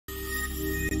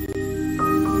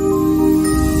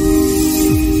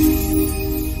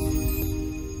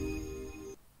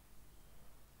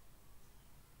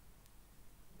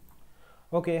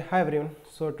Okay, hi everyone.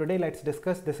 So today let's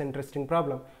discuss this interesting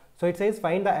problem. So it says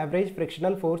find the average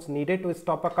frictional force needed to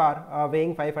stop a car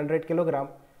weighing 500 kilogram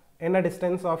in a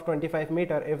distance of 25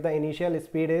 meter if the initial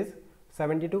speed is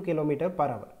 72 kilometre per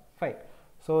hour. Fine.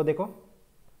 सो देखो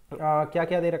क्या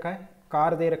क्या दे रखा है.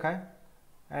 Car दे रखा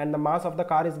है and the mass of the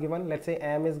car is given. Let's say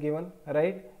m is given,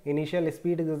 right? Initial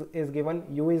speed is given,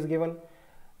 u is given,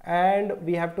 and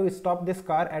we have to stop this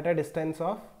car at a distance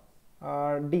of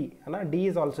d, है ना? D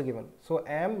is also given. So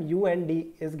m, u and d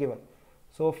is given.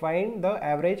 So find the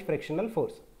average frictional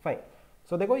force. Fine.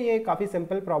 So देखो ये काफ़ी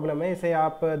simple problem है. इसे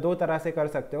आप दो तरह से कर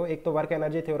सकते हो. एक तो वर्क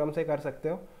एनर्जी थ्योरम से कर सकते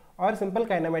हो और सिंपल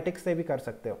काइनेमेटिक्स से भी कर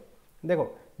सकते हो. देखो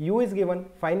u is given.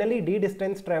 Finally d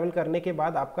distance travel करने के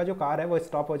बाद आपका जो कार है वो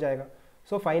स्टॉप हो जाएगा.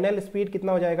 सो फाइनल स्पीड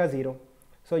कितना हो जाएगा? 0.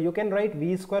 So you can write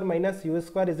v square minus you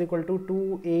square is equal to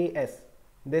 2as.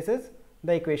 This is the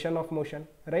equation of motion,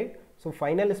 right? So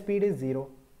final speed is 0.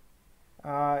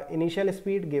 Initial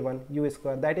speed given u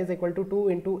square that is equal to 2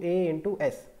 into a into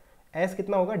S. S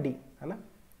कितना होगा? d, है ना?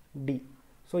 d.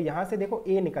 सो यहाँ से देखो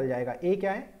a निकल जाएगा. a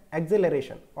क्या है?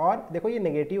 एक्सेलरेशन. और देखो ये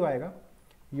नेगेटिव आएगा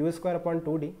u square upon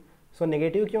 2d. So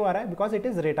negative क्यों आ रहा है? Because it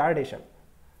is retardation.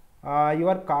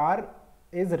 Your car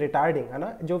is retarding, है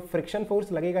ना? जो फ्रिक्शन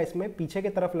फोर्स लगेगा इसमें पीछे की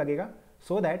तरफ लगेगा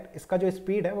सो दैट इसका जो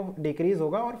स्पीड है वो डिक्रीज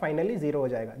होगा और फाइनली जीरो हो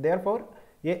जाएगा. देयरफॉर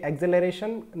ये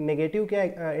एक्सेलरेशन नेगेटिव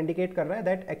क्या इंडिकेट कर रहा है?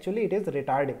 That actually it is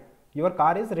retarding. Your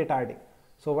car is retarding.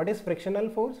 So what is frictional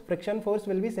force? Friction force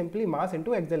will be simply mass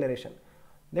into acceleration.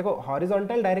 देखो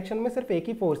हॉरिजॉन्टल डायरेक्शन में सिर्फ एक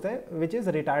ही फोर्स है which is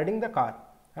retarding the car,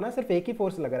 है ना? सिर्फ एक ही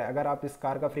फोर्स लग रहा है. अगर आप इस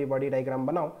कार का फ्री बॉडी डायग्राम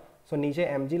बनाओ सो नीचे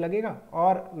mg लगेगा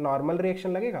और नॉर्मल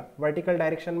रिएक्शन लगेगा. वर्टिकल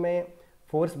डायरेक्शन में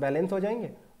फोर्स बैलेंस हो जाएंगे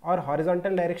और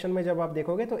हॉरिजॉन्टल डायरेक्शन में जब आप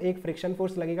देखोगे तो एक फ्रिक्शन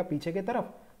फोर्स लगेगा पीछे की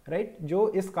तरफ, राइट? जो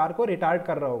इस कार को रिटार्ड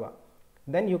कर रहा होगा.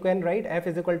 Then you can write F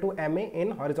is equal to ma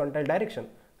in horizontal direction.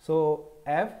 So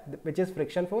F which is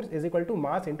friction force is equal to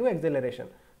mass into acceleration.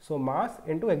 So mass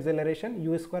into acceleration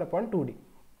u square upon 2d.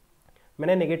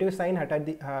 मैंने negative sign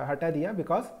हटा दिया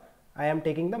because I am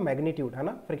taking the magnitude, है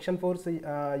ना? Friction force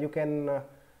you can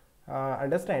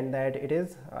understand that it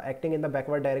is acting in the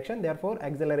backward direction, therefore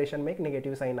acceleration में एक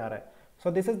negative sign आ रहा है.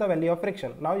 So this is the value of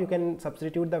friction. Now you can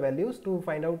substitute the values to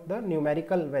find out the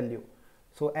numerical value.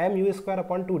 So m u square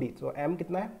upon 2d. So m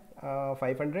कितना है?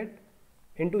 500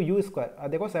 into u square.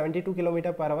 देखो 72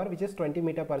 kilometre per hour which is 20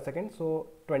 metre पर second. So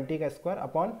 20 का square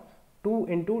upon 2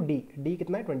 into d. d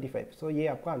कितना है? 25. So ये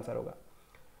आपका answer होगा.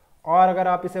 और अगर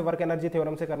आप इसे वर्क एनर्जी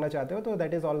थ्योरम से करना चाहते हो तो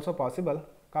दैट इज ऑल्सो पॉसिबल.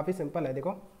 काफ़ी सिंपल है.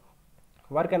 देखो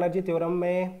वर्क एनर्जी थ्योरम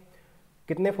में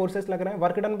कितने फोर्सेस लग रहे हैं?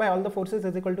 Work done by all the forces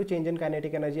is equal to change in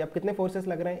kinetic energy. अब कितने फोर्सेस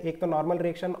लग रहे हैं? एक तो नॉर्मल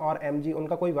रिएक्शन और mg,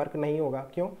 उनका कोई वर्क नहीं होगा.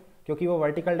 क्यों? क्योंकि वो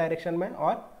वर्टिकल डायरेक्शन में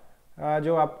और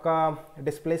जो आपका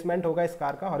डिस्प्लेसमेंट होगा इस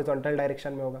कार का हॉरिजॉन्टल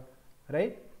डायरेक्शन में होगा,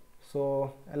 right? So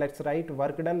let's write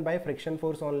work done by friction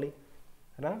force only,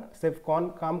 है ना? सिर्फ कौन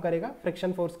काम करेगा?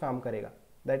 फ्रिक्शन फोर्स काम करेगा.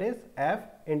 That is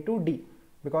F into D,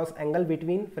 because angle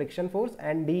between friction force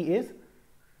and D is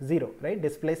 0, right?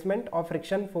 Displacement और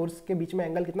फ्रिक्शन फोर्स के बीच में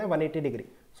एंगल कितना है? 180 degree.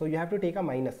 So you have to take a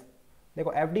minus.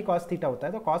 देखो एफ डी कॉस थीटा होता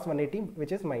है तो cos 180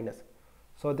 which is minus.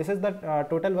 So this is the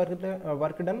total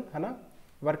work done, है ना?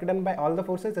 Work done by all the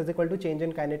forces is equal to change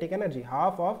in kinetic energy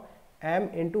half of m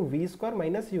into we square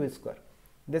minus you square.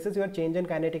 This is your change in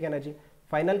kinetic energy.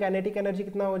 Final kinetic energy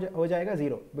कितना हो जाएगा?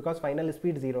 0, because final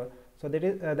speed 0 है. So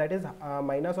that is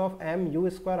minus of m u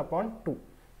square upon 2.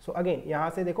 So again यहाँ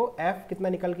से देखो f कितना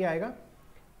निकल के आएगा?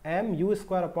 m u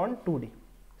square upon 2d.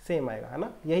 Same आएगा, है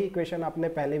ना? यही इक्वेशन आपने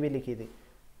पहले भी लिखी थी.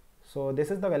 So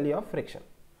this is the value of friction.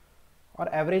 और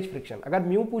एवरेज फ्रिक्शन अगर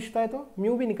म्यू पूछता है तो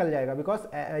म्यू भी निकल जाएगा because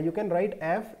you can write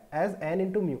f as n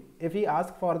into mu. If he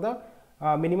ask for the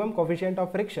minimum coefficient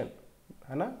of friction,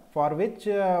 है ना, for which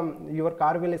your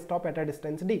car will stop at a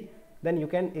distance d, then you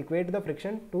can equate the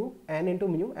friction to n into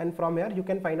mu, and from here you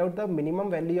can find out the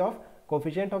minimum value of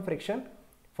coefficient of friction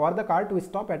for the car to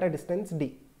stop at a distance d.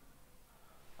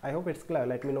 I hope it's clear.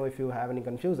 Let me know if you have any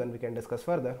confusion. We can discuss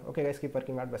further. Okay guys, keep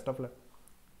working hard. Best of luck.